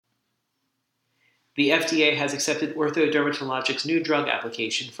The FDA has accepted OrthoDermatologic's new drug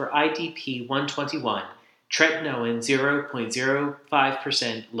application for IDP 121, tretinoin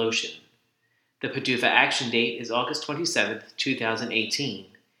 0.05% lotion. The PDUFA action date is August 27, 2018.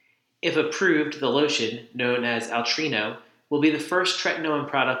 If approved, the lotion, known as Altreno, will be the first tretinoin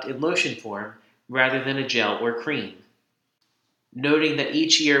product in lotion form rather than a gel or cream. Noting that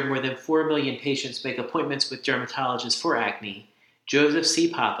each year more than 4 million patients make appointments with dermatologists for acne, Joseph C.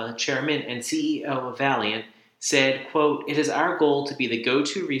 Papa, chairman and CEO of Valeant, said, quote, "It is our goal to be the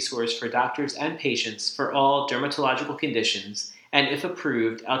go-to resource for doctors and patients for all dermatological conditions, and if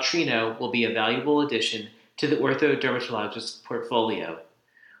approved, Altreno will be a valuable addition to the OrthoDermatologics portfolio."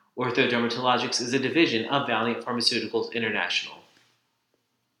 OrthoDermatologics is a division of Valeant Pharmaceuticals International.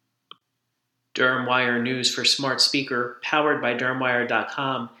 DermWire News for Smart Speaker, powered by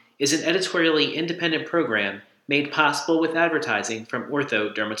DermWire.com, is an editorially independent program made possible with advertising from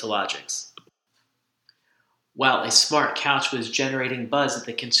OrthoDermatologics. While a smart couch was generating buzz at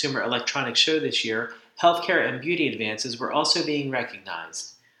the Consumer Electronics Show this year, healthcare and beauty advances were also being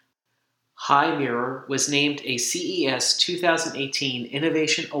recognized. Hi Mirror was named a CES 2018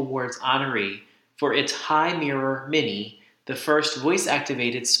 Innovation Awards honoree for its Hi Mirror Mini, the first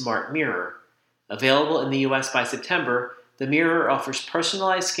voice-activated smart mirror. Available in the US by September, the mirror offers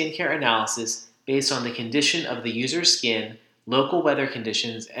personalized skincare analysis based on the condition of the user's skin, local weather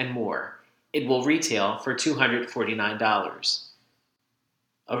conditions, and more. It will retail for $249.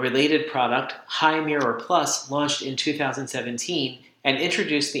 A related product, Hi Mirror Plus, launched in 2017 and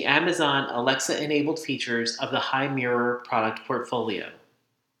introduced the Amazon Alexa-enabled features of the Hi Mirror product portfolio.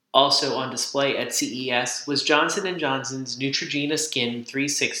 Also on display at CES was Johnson & Johnson's Neutrogena Skin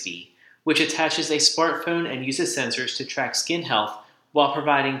 360, which attaches a smartphone and uses sensors to track skin health while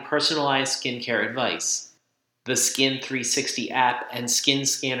providing personalized skincare advice. The Skin 360 app and Skin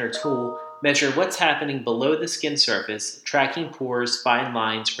Scanner tool measure what's happening below the skin surface, tracking pores, fine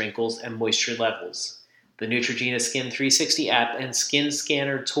lines, wrinkles, and moisture levels. The Neutrogena Skin 360 app and Skin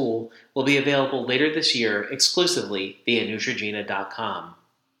Scanner tool will be available later this year exclusively via Neutrogena.com.